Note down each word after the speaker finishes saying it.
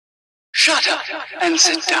Shut up and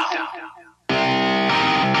sit down.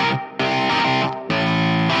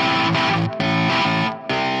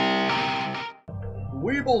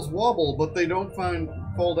 Weebles wobble, but they don't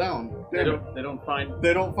fall down. They don't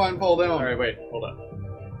find fall down. All right, wait, hold on.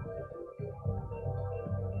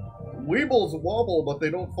 Weebles wobble, but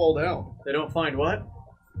they don't fall down. They don't find what?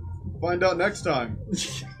 Find out next time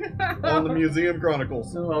on the Museum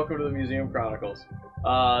Chronicles. So welcome to the Museum Chronicles.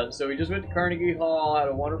 So we just went to Carnegie Hall, had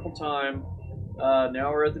a wonderful time.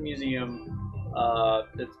 Now we're at the museum.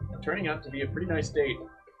 It's turning out to be a pretty nice date.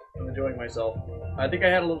 I'm enjoying myself. I think I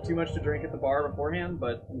had a little too much to drink at the bar beforehand,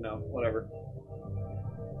 but you know, whatever.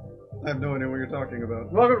 I have no idea what you're talking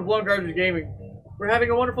about. Welcome to Blown Cartridge Gaming. We're having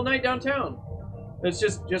a wonderful night downtown. It's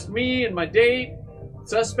just me and my date,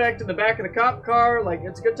 suspect in the back of the cop car. Like,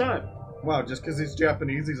 it's a good time. Wow, just because he's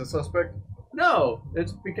Japanese, he's a suspect? No,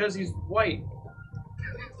 it's because he's white.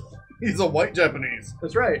 He's a white Japanese.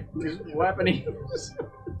 That's right. He's Japanese.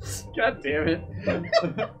 God damn it.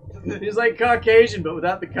 He's like Caucasian, but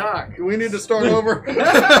without the cock. We need to start over.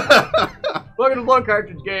 Welcome to Blown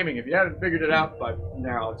Cartridge Gaming, if you haven't figured it out by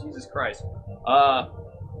now. Jesus Christ.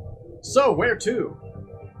 So, where to?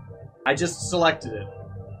 I just selected it.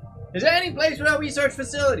 Is there any place with a research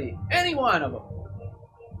facility? Any one of them.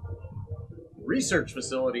 Research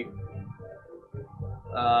facility?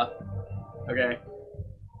 Okay.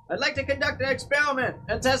 I'd like to conduct an experiment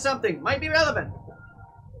and test something. Might be relevant.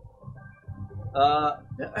 How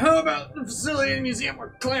about the facility in the museum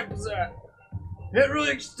where Clamp is at? They had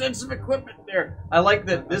really extensive equipment there. I like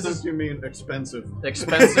that this is... you mean expensive.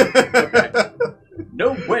 Expensive. Okay.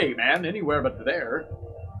 No way, man. Anywhere but there.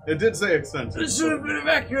 It did say extensive. It should have been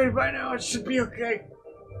evacuated by now. It should be okay.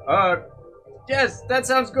 Yes, that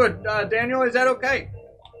sounds good. Daniel, is that okay?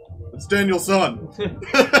 It's Daniel's son.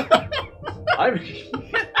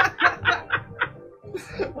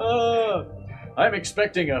 I'm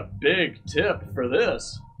expecting a big tip for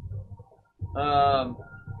this.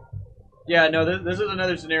 Yeah, no, this is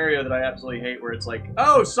another scenario that I absolutely hate where it's like,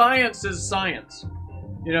 oh, science is science.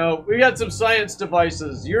 You know, we got some science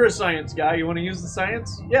devices. You're a science guy. You want to use the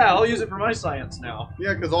science? Yeah, I'll use it for my science now.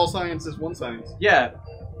 Yeah, because all science is one science. Yeah.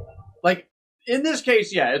 Like, in this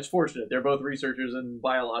case, yeah, it's fortunate. They're both researchers in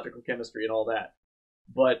biological chemistry and all that.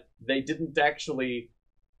 But they didn't actually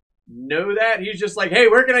know that. He's just like, hey,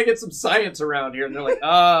 where can I get some science around here? And they're like,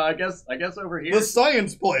 I guess over here. The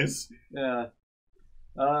science place. Yeah.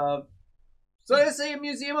 So it's a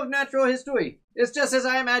museum of natural history. It's just as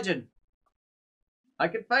I imagined. I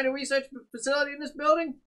can find a research facility in this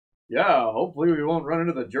building? Yeah, hopefully we won't run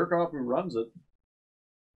into the jerk-off who runs it.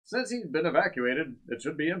 Since he's been evacuated, it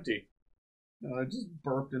should be empty. I just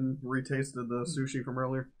burped and retasted the sushi from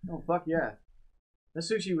earlier. Oh, fuck yeah. The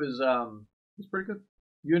sushi was pretty good.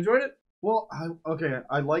 You enjoyed it? Well,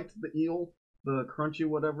 I liked the eel, the crunchy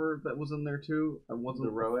whatever that was in there too. I wasn't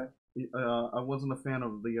the roe. I wasn't a fan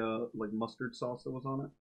of the like mustard sauce that was on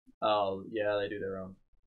it. Oh yeah, they do their own.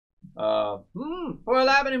 For a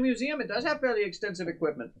lab in a museum, it does have fairly extensive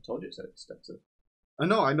equipment. I told you it said extensive. I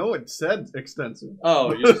know it said extensive.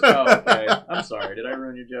 Oh, you just okay. I'm sorry. Did I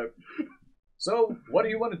ruin your joke? So, what do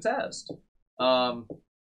you want to test?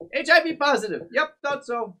 HIV positive. Yep, thought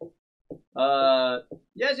so.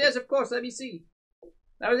 Yes, of course. Let me see.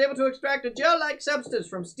 I was able to extract a gel-like substance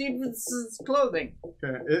from Stevenson's clothing.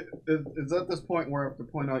 Okay, it's at this point where I have to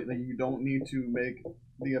point out that you don't need to make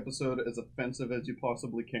the episode as offensive as you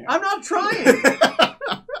possibly can. I'm not trying!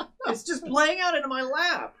 It's just playing out into my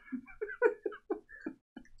lap.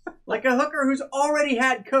 Like a hooker who's already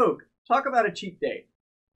had Coke. Talk about a cheap date.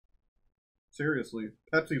 Seriously,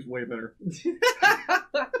 Pepsi's way better.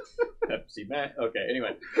 Pepsi, man. Okay,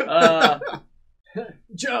 anyway.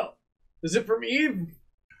 Joe, is it from Eve?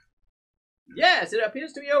 Yes, it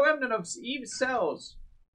appears to be a remnant of Eve's cells.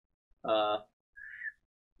 I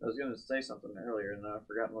was going to say something earlier and I've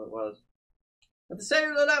forgotten what it was. At the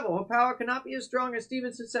cellular level, her power cannot be as strong as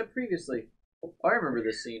Stevenson said previously. Oh, I remember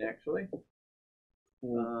this scene, actually.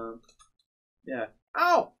 Yeah.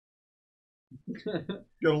 Ow! Got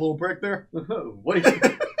a little break there? What are you...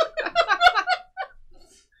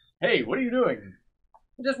 Hey, what are you doing?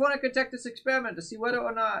 I just want to conduct this experiment to see whether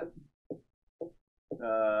or not...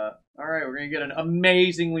 Alright, we're going to get an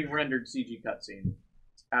amazingly rendered CG cutscene.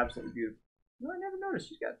 It's absolutely beautiful. No, I never noticed.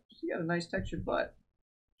 She's got a nice textured butt.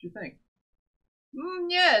 What do you think?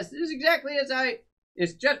 Yes, this is exactly as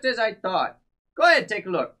it's just as I thought. Go ahead, take a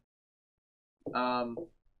look. I'm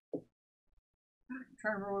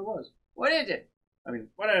trying to remember what it was. What is it? I mean,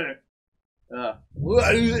 what is it?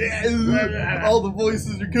 All the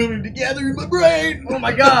voices are coming together in my brain. Oh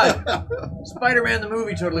my god! Spider-Man the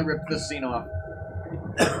movie totally ripped this scene off.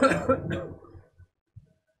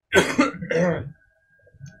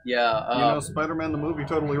 Yeah. Spider-Man the movie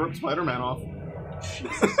totally ripped Spider-Man off.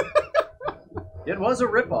 Jesus. It was a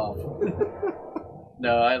ripoff.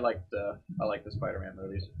 No, I liked the Spider-Man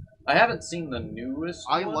movies. I haven't seen the newest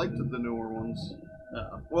I one. liked the newer ones.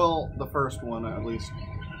 Oh. Well, the first one at least.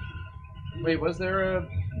 Wait, was there a...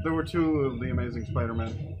 There were two of the Amazing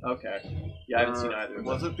Spider-Man. Okay. Yeah, I haven't seen either of them.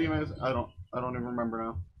 Was it the Amazing? I don't even remember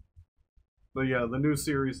now. But yeah, the new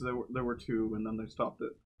series there were two, and then they stopped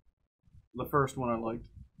it. The first one I liked.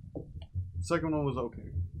 The second one was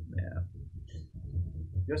okay. Yeah.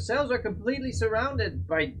 Your cells are completely surrounded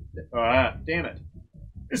by... Ah, damn it.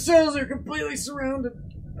 Your cells are completely surrounded...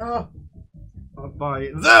 By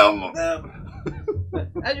them!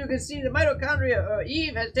 As you can see, the mitochondria, or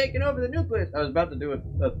Eve, has taken over the nucleus. I was about to do a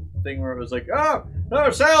thing where it was like, oh, no,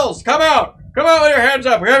 cells, come out! Come out with your hands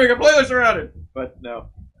up, we're having completely surrounded! But no,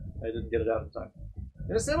 I didn't get it out in time.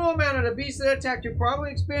 In a similar manner, the beast that attacked you probably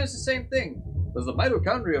experienced the same thing. Does the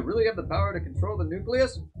mitochondria really have the power to control the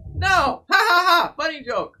nucleus? No! Ha ha ha! Funny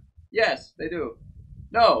joke! Yes, they do.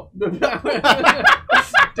 No.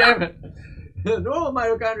 Damn it. The normal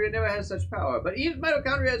mitochondria never has such power, but Eve's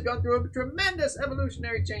mitochondria has gone through tremendous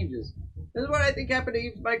evolutionary changes. This is what I think happened to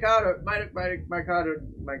Eve's mitochondria.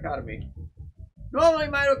 Normally,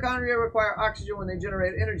 mitochondria require oxygen when they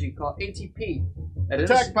generate energy, called ATP.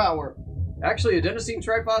 Attack power! Actually, adenosine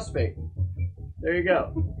triphosphate. There you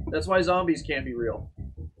go. That's why zombies can't be real.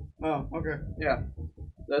 Oh, okay. Yeah.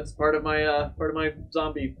 That's part of my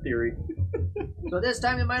zombie theory. So this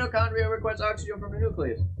time the mitochondria requires oxygen from the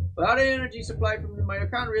nucleus. Without an energy supply from the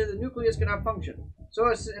mitochondria, the nucleus cannot function. So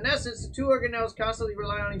in essence, the two organelles constantly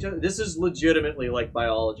rely on each other. This is legitimately like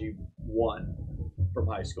biology 1 from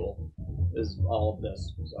high school, is all of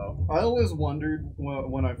this. So I always wondered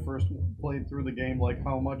when I first played through the game, like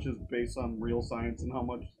how much is based on real science and how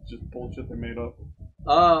much is just bullshit they made up.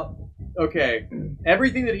 Okay.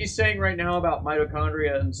 Everything that he's saying right now about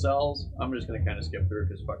mitochondria and cells, I'm just gonna kind of skip through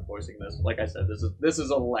because fuck voicing this. Like I said, this is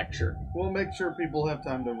a lecture. We'll make sure people have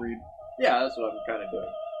time to read. Yeah, that's what I'm kind of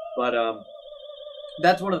doing. But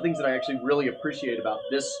that's one of the things that I actually really appreciate about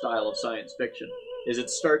this style of science fiction. Is it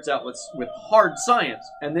starts out with hard science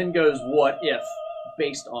and then goes what if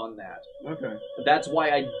based on that. Okay. That's why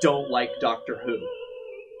I don't like Doctor Who.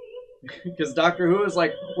 Because Doctor Who is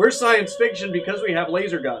like, we're science fiction because we have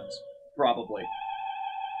laser guns. Probably.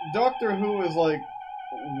 Doctor Who is like,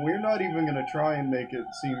 we're not even going to try and make it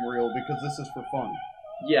seem real because this is for fun.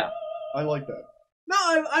 Yeah. I like that.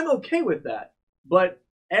 No, I'm okay with that. But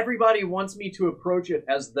everybody wants me to approach it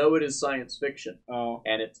as though it is science fiction. Oh.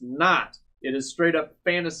 And it's not. It is straight up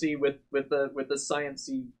fantasy with the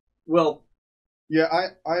sciencey. Well, yeah,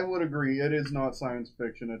 I would agree. It is not science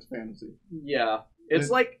fiction. It's fantasy. Yeah, it's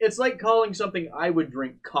like calling something I would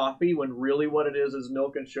drink coffee when really what it is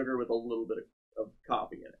milk and sugar with a little bit of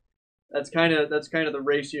coffee in it. That's kind of the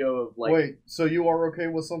ratio of like. Wait, so you are okay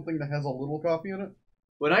with something that has a little coffee in it?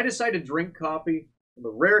 When I decide to drink coffee, on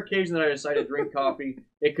the rare occasion that I decide to drink coffee,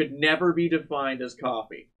 it could never be defined as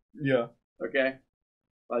coffee. Yeah. Okay.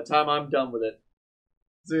 By the time I'm done with it.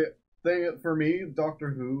 See, thing for me,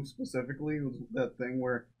 Doctor Who specifically was that thing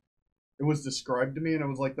where it was described to me and I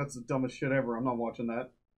was like, that's the dumbest shit ever. I'm not watching that.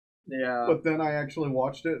 Yeah. But then I actually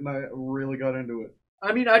watched it and I really got into it.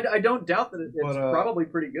 I mean, I don't doubt that it's probably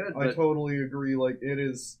pretty good. But... I totally agree. Like, it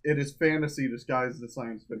is fantasy disguised as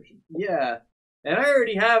science fiction. Yeah. And I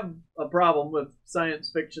already have a problem with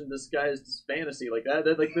science fiction disguised as fantasy. Like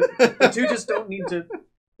that. Like the two just don't need to...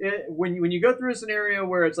 When you go through a scenario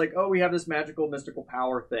where it's like, oh, we have this magical, mystical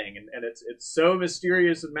power thing, and it's so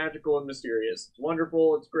mysterious and magical and mysterious. It's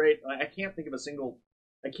wonderful. It's great. I can't think of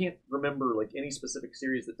I can't remember like any specific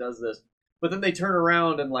series that does this. But then they turn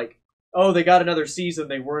around and like, oh, they got another season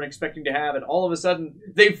they weren't expecting to have, and all of a sudden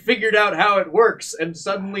they've figured out how it works, and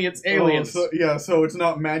suddenly it's aliens. So it's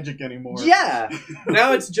not magic anymore. Yeah.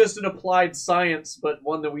 Now it's just an applied science, but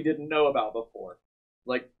one that we didn't know about before.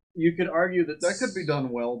 Like. You could argue that could be done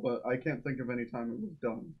well, but I can't think of any time it was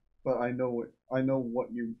done. But I know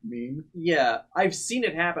what you mean. Yeah, I've seen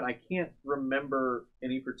it happen. I can't remember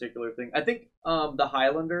any particular thing. I think the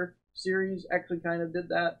Highlander series actually kind of did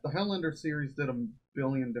that. The Highlander series did a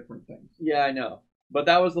billion different things. Yeah, I know. But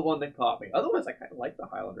that was the one that caught me. Otherwise, I kind of like the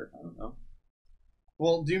Highlander. I don't know.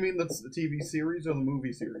 Well, do you mean that's the TV series or the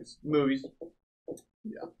movie series? Movies.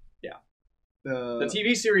 Yeah. Yeah. The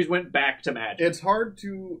TV series went back to magic. It's hard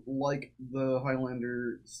to like the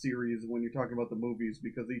Highlander series when you're talking about the movies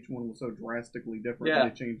because each one was so drastically different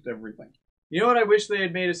and they changed everything. You know what I wish they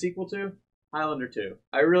had made a sequel to? Highlander 2.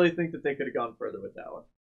 I really think that they could have gone further with that one.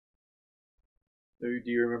 Do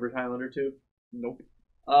you remember Highlander 2? Nope.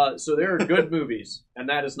 So there are good movies, and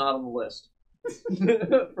that is not on the list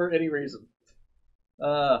for any reason.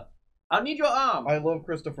 I need your arm. I love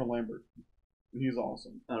Christopher Lambert. He's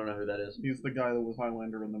awesome. I don't know who that is. He's the guy that was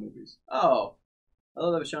Highlander in the movies. Oh, I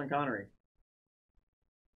thought that was Sean Connery.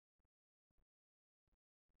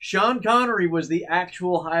 Sean Connery was the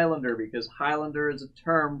actual Highlander because Highlander is a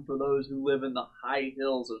term for those who live in the high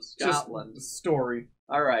hills of Scotland. Just story.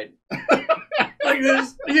 All right. Like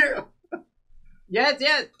this here. Yes.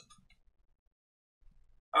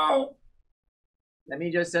 Oh. Let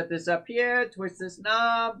me just set this up here, twist this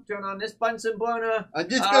knob, turn on this Bunsen burner. I'm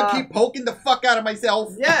just gonna keep poking the fuck out of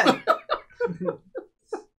myself. Yeah.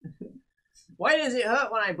 Why does it hurt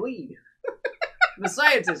when I bleed? The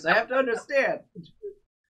scientist, I have to understand.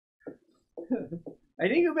 I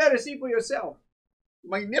think you better see for yourself.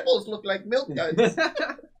 My nipples look like milk duds.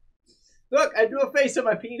 Look, I drew a face on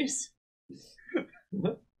my penis.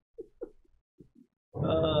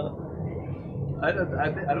 I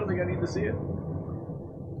don't think I need to see it.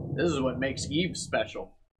 This is what makes Eve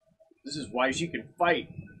special. This is why she can fight.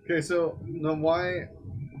 Okay, so then why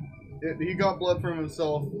he got blood from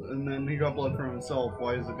himself, and then he got blood from himself?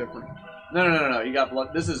 Why is it different? No. He got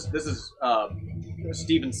blood. This is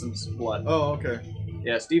Stevenson's blood. Oh, okay.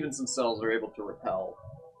 Yeah, Stevenson's cells are able to repel.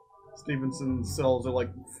 Stevenson's cells are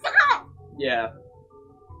like. Yeah.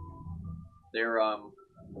 They're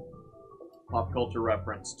pop culture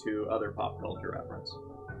reference to other pop culture reference.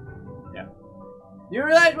 Yeah. You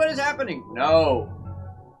realize what is happening? No.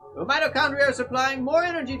 The mitochondria are supplying more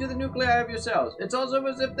energy to the nuclei of your cells. It's also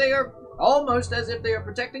as if they are almost as if they are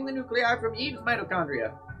protecting the nuclei from Eve's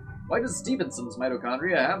mitochondria. Why does Stevenson's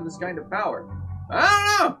mitochondria have this kind of power?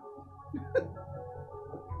 I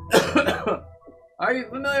don't know. Are you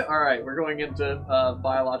familiar? All right, we're going into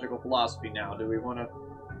biological philosophy now. Do we want to?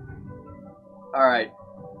 All right.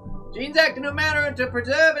 Genes act in a manner to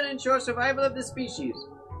preserve and ensure survival of the species.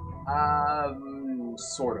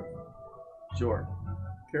 Sort of. Sure.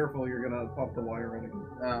 Careful, you're gonna pop the wire in again.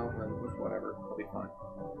 Oh, whatever. I'll be fine.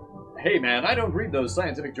 Hey, man, I don't read those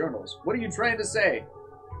scientific journals. What are you trying to say?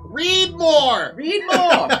 Read more! Read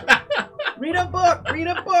more! Read a book! Read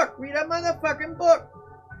a book! Read a motherfucking book!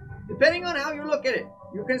 Depending on how you look at it,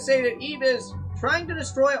 you can say that Eve is trying to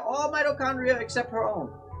destroy all mitochondria except her own.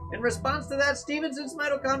 In response to that, Stevenson's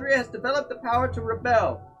mitochondria has developed the power to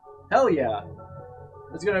rebel. Hell yeah.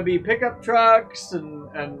 It's gonna be pickup trucks and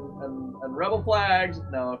rebel flags.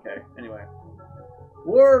 No, okay. Anyway.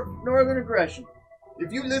 War of Northern Aggression.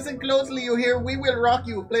 If you listen closely, you hear "We Will Rock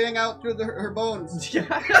You" playing out through her bones.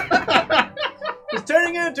 It's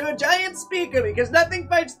turning into a giant speaker because nothing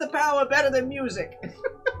fights the power better than music.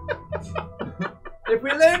 If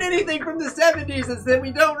we learn anything from the 70s, it's that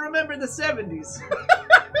we don't remember the 70s.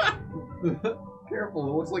 Careful,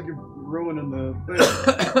 it looks like you're ruining the thing.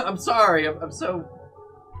 I'm sorry, I'm so...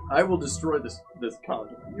 I will destroy this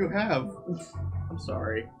condom. You have. I'm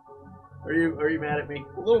sorry. Are you mad at me?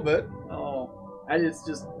 A little bit. Oh. I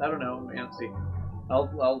don't know, man. See,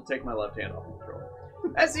 I'll take my left hand off the controller.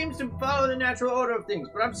 That seems to follow the natural order of things,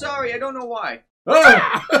 but I'm sorry, I don't know why. Oh!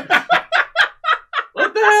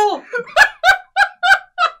 What the hell?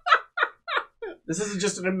 This is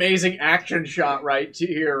just an amazing action shot right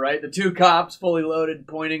here, right? The two cops fully loaded,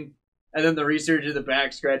 pointing, and then the researcher in the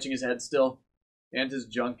back scratching his head still. And his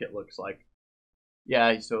junk, it looks like.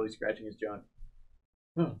 Yeah, he's totally scratching his junk.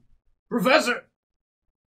 Huh. Professor!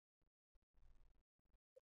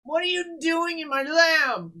 What are you doing in my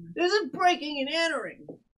lab? This is breaking and entering.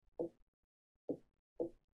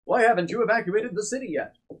 Why haven't you evacuated the city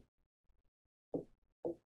yet?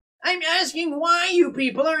 I'm asking why you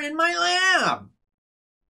people are in my lab.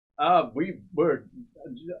 We were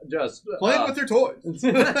just... Playing with your toys.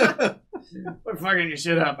 We're fucking your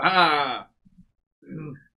shit up. Ah.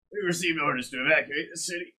 We received orders to evacuate the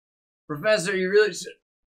city. Professor, you really should...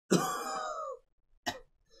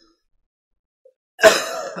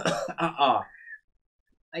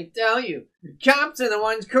 I tell you, cops are the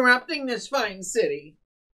ones corrupting this fine city.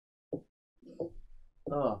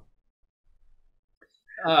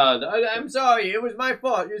 I'm sorry, it was my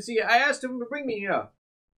fault. You see, I asked him to bring me here.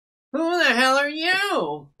 Who the hell are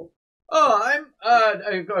you? Oh, I'm,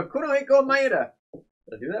 Kunohiko Maeda.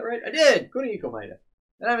 Did I do that right? I did! Kunihiko Maeda.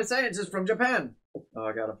 And I'm a scientist from Japan. Oh,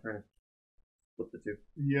 I gotta try to flip the two.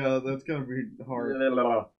 Yeah, that's gonna be hard.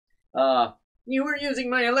 You were using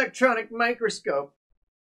my electronic microscope.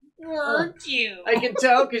 Weren't you? I can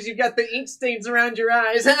tell because you've got the ink stains around your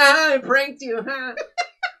eyes. I pranked you, huh?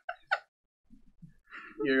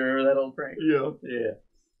 You remember that old prank? Yeah. Yeah.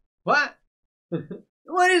 What?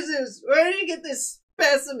 What is this? Where did you get this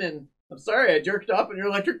specimen? I'm sorry, I jerked off in your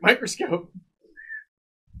electric microscope.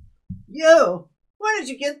 You, where did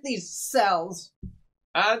you get these cells?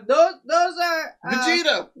 Those are...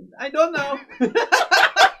 Vegeta! I don't know.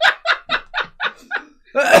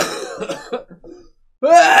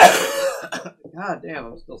 God damn,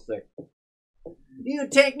 I'm still sick. You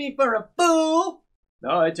take me for a fool?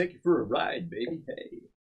 No, I take you for a ride, baby. Hey.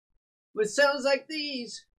 With cells like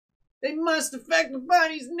these, they must affect the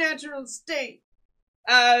body's natural state.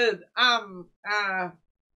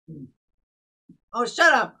 Oh,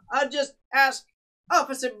 shut up. I'll just ask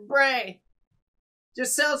Officer Bray. Your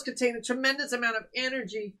cells contain a tremendous amount of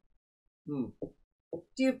energy. Do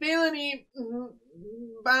you feel any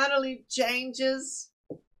bodily changes?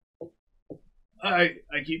 I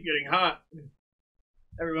keep getting hot.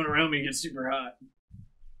 Everyone around me gets super hot.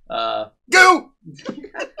 Go!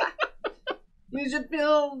 You should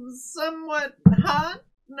feel somewhat hot?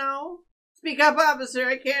 No? Speak up, officer.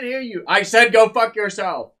 I can't hear you. I said go fuck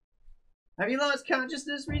yourself. Have you lost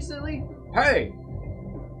consciousness recently? Hey!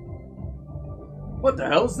 What the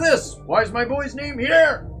hell is this? Why is my boy's name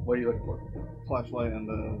here? What are you looking for? Flashlight and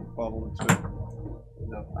the bottle next to it.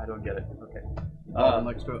 No, I don't get it. Okay. Bottle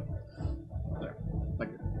next to it. There.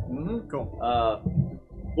 Thank you. Mm-hmm. Cool.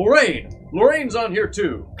 Lorraine! Lorraine's on here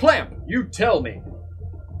too. Clamp, you tell me.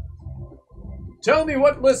 Tell me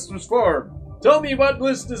what list was for. Tell me what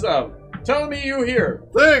list is out. Tell me you here.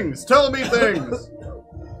 Things! Tell me things!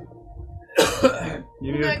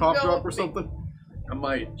 You need a cough drop or something? I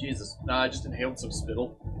might. Jesus. Nah, I just inhaled some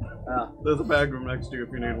spittle. There's a bag room next to you if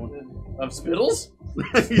you need one. Of spittles?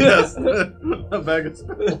 Yes! A bag of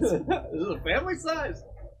spittles. This is a family size.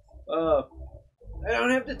 I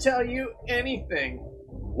don't have to tell you anything.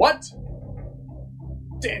 What?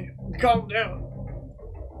 Daniel, calm down.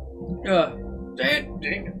 Dang.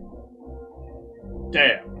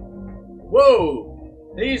 Damn.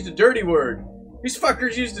 Whoa! They used a dirty word. These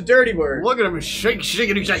fuckers used a dirty word. Look at him shake,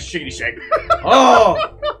 shiggity shake. Shiggity shake. Oh!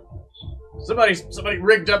 Somebody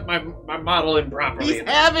rigged up my model improperly. He's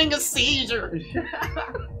having a seizure!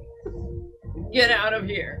 Get out of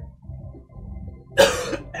here.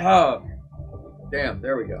 Oh. Damn,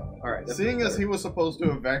 there we go. Alright. Seeing as he was supposed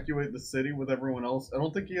to evacuate the city with everyone else, I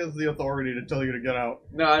don't think he has the authority to tell you to get out.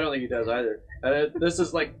 No, I don't think he does either. This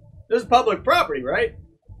is public property, right?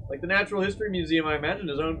 Like the Natural History Museum, I imagine,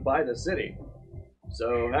 is owned by the city.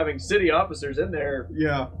 So having city officers in there,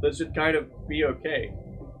 Yeah. that should kind of be okay.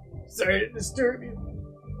 Sorry to disturb you.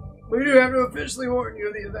 We do have to officially warn you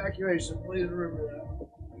of the evacuation. Please remember that.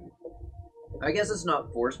 I guess it's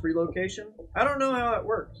not forced relocation. I don't know how it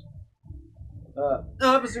works.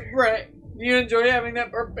 Officer Bray, do you enjoy having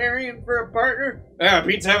that barbarian for a partner? Ah,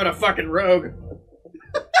 Pete's having a fucking rogue.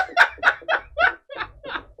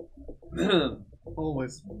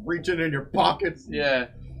 Always reaching in your pockets, Yeah.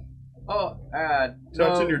 Oh,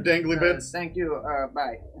 touching your dangly bits. Thank you,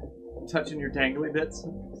 bye. Touching your dangly bits.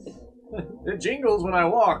 It jingles when I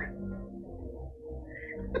walk.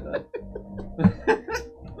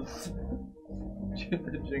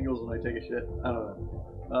 It jingles when I take a shit. I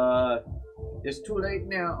don't know. It's too late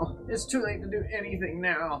now. It's too late to do anything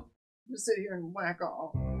now. Just sit here and whack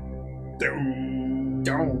off.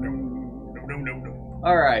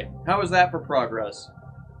 Alright, how was that for progress?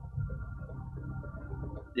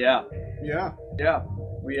 Yeah. Yeah.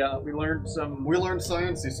 We learned some... We learned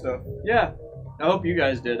sciencey stuff. Yeah. I hope you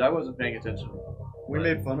guys did. I wasn't paying attention. We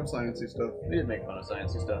made fun of sciencey stuff. We did make fun of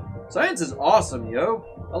sciencey stuff. Science is awesome, yo.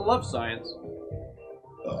 I love science.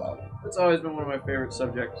 It's always been one of my favorite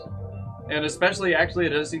subjects. And especially, actually,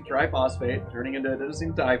 adenosine triphosphate turning into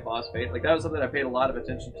adenosine diphosphate. Like, that was something I paid a lot of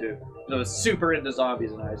attention to. Because I was super into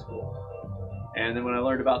zombies in high school. And then when I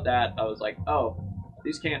learned about that, I was like, oh,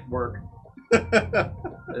 these can't work.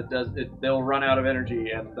 They'll run out of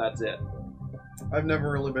energy, and that's it. I've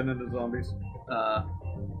never really been into zombies. I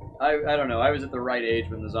don't know. I was at the right age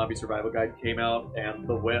when the Zombie Survival Guide came out, and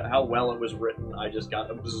how well it was written, I just got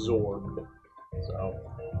absorbed. So,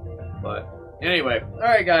 but anyway, all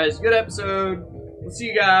right, guys, good episode. We'll see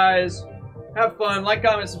you guys. Have fun. Like,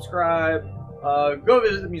 comment, subscribe. Go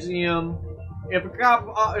visit the museum. If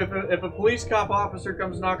a police cop officer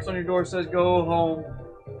comes knocks on your door, says go home,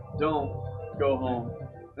 don't go home.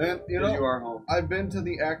 And you Because you are home. I've been to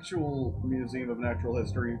the actual Museum of Natural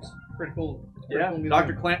History. It's pretty cool. Yeah. Cool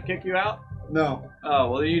Dr. Clamp kick you out? No. Oh,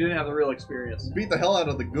 well, you didn't have the real experience. Beat the hell out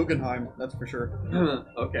of the Guggenheim, that's for sure.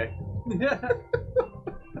 Okay.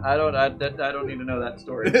 I don't need to know that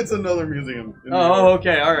story. It's another museum. in New Oh, York.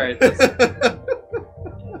 okay, all right.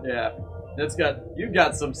 Yeah, you've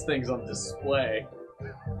got some things on display.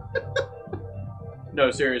 No,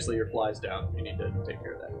 seriously, your fly's down. You need to take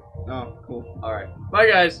care of that. Oh, cool. All right, bye,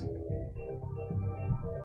 guys.